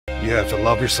You have to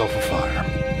love yourself a fire.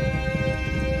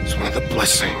 It's one of the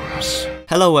blessings.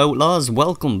 Hello Outlaws,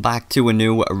 welcome back to a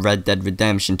new Red Dead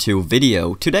Redemption 2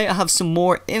 video. Today I have some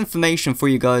more information for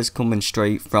you guys coming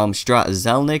straight from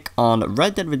Zelnik on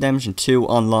Red Dead Redemption 2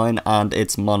 online and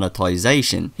its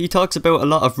monetization. He talks about a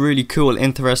lot of really cool,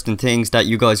 interesting things that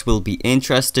you guys will be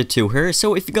interested to hear.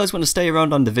 So if you guys want to stay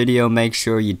around on the video, make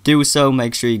sure you do so.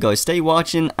 Make sure you guys stay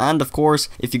watching, and of course,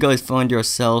 if you guys find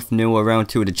yourself new around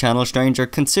to the channel, stranger,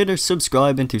 consider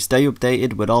subscribing to stay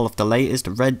updated with all of the latest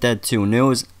Red Dead 2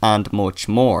 news and much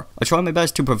more. I try my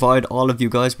best to provide all of you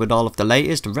guys with all of the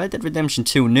latest Red Dead Redemption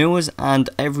 2 news and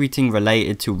everything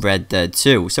related to Red Dead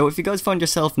 2. So if you guys find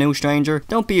yourself new, stranger,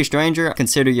 don't be a stranger,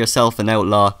 consider yourself an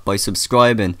outlaw by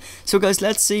subscribing. So guys,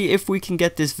 let's see if we can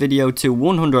get this video to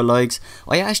 100 likes.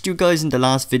 I asked you guys in the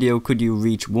last video, could you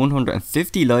reach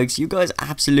 150 likes? You guys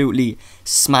absolutely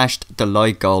smashed the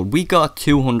like goal. We got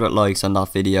 200 likes on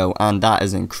that video, and that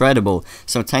is incredible.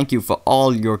 So thank you for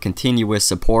all your continuous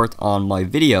support on my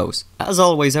videos. As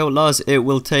always, Outlaws, it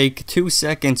will take 2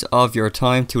 seconds of your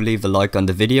time to leave a like on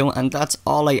the video, and that's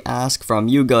all I ask from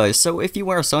you guys. So if you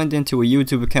are signed into a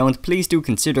YouTube account, please do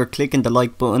consider clicking the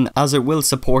like button, as it will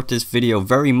support this video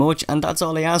very much, and that's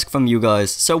all I ask from you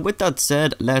guys. So with that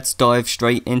said, let's dive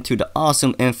straight into the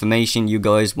awesome information you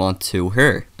guys want to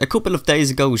hear. A couple of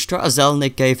days ago,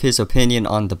 Zelnik gave his opinion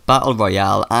on the Battle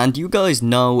Royale, and you guys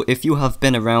know, if you have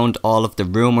been around all of the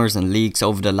rumours and leaks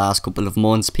over the last couple of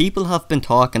months, people have been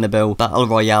talking about Battle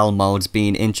Royale modes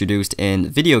being introduced in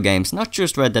video games, not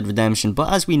just Red Dead Redemption,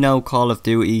 but as we know, Call of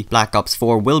Duty Black Ops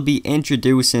 4 will be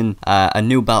introducing a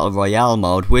new Battle Royale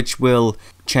mode, which will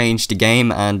change the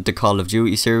game and the Call of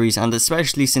Duty series, and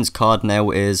especially since COD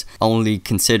now is only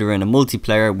considering a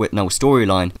multiplayer with no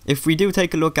storyline. If we do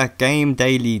take a look at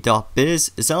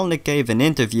GameDaily.biz, Zelnik gave an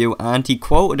interview and he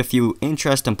quoted a few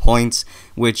interesting points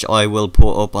which I will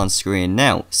put up on screen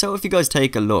now. So if you guys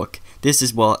take a look, this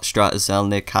is what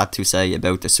Zelnik had to say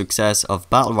about the success of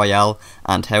Battle Royale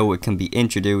and how it can be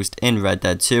introduced in Red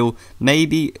Dead 2.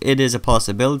 Maybe it is a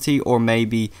possibility, or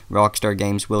maybe Rockstar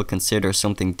Games will consider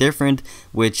something different,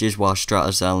 which is what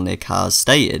Zelnik has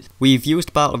stated. We've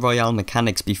used Battle Royale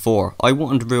mechanics before. I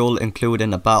wouldn't rule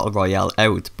including a Battle Royale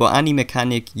out, but any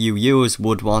mechanic you use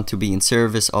would want to be in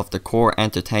service of the core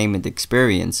entertainment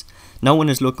experience. No one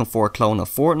is looking for a clone of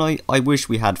Fortnite. I wish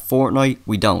we had Fortnite,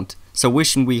 we don't. So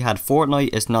wishing we had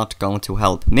Fortnite is not going to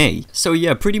help me. So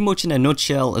yeah, pretty much in a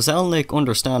nutshell, Zelnik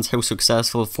understands how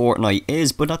successful Fortnite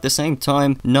is, but at the same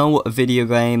time, no video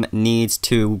game needs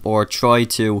to or try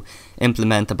to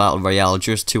implement a Battle Royale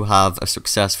just to have a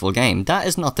successful game. That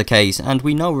is not the case, and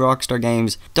we know Rockstar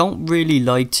Games don't really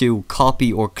like to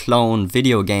copy or clone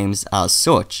video games as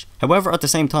such. However, at the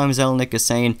same time, Zelnik is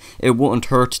saying it wouldn't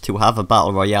hurt to have a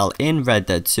Battle Royale in Red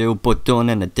Dead 2, but done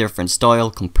in a different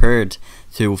style compared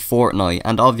to Fortnite.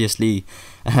 And obviously,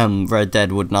 Red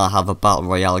Dead would not have a Battle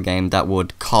Royale game that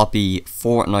would copy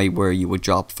Fortnite, where you would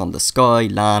drop from the sky,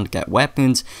 land, get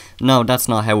weapons. No, that's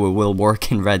not how it will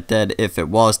work in Red Dead if it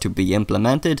was to be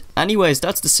implemented. Anyways,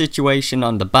 that's the situation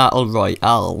on the Battle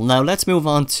Royale. Now let's move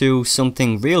on to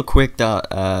something real quick that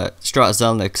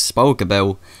Zelnik spoke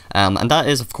about, and that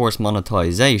is of course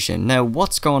monetization. Now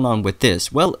what's going on with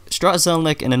this? Well,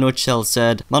 Zelnik in a nutshell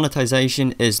said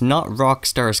monetization is not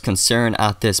Rockstar's concern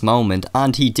at this moment,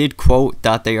 and he did quote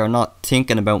that they are not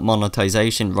thinking about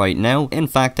monetization right now. In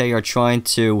fact, they are trying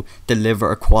to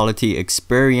deliver a quality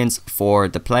experience for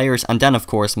the players, and then of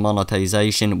course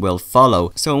monetization will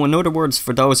follow. So in other words,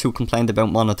 for those who complained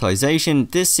about monetization,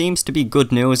 this seems to be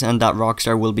good news, and that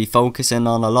Rockstar will be focusing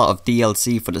on a lot of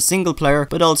DLC for the single player,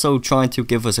 but also trying to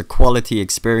give us a quality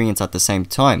experience at the same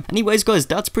time. Anyways guys,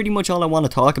 that's pretty much all I want to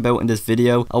talk about in this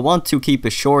video. I want to keep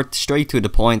it short, straight to the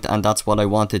point, and that's what I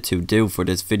wanted to do for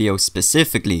this video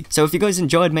specifically. So if you guys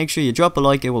enjoyed, make sure you drop a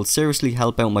like. It will seriously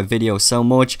help out my video so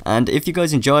much, and if you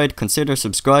guys enjoyed, consider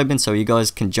subscribing so you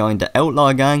guys can join the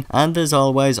Outlaw Gang, and as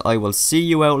always, I will see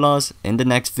you Outlaws in the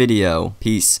next video.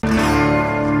 Peace.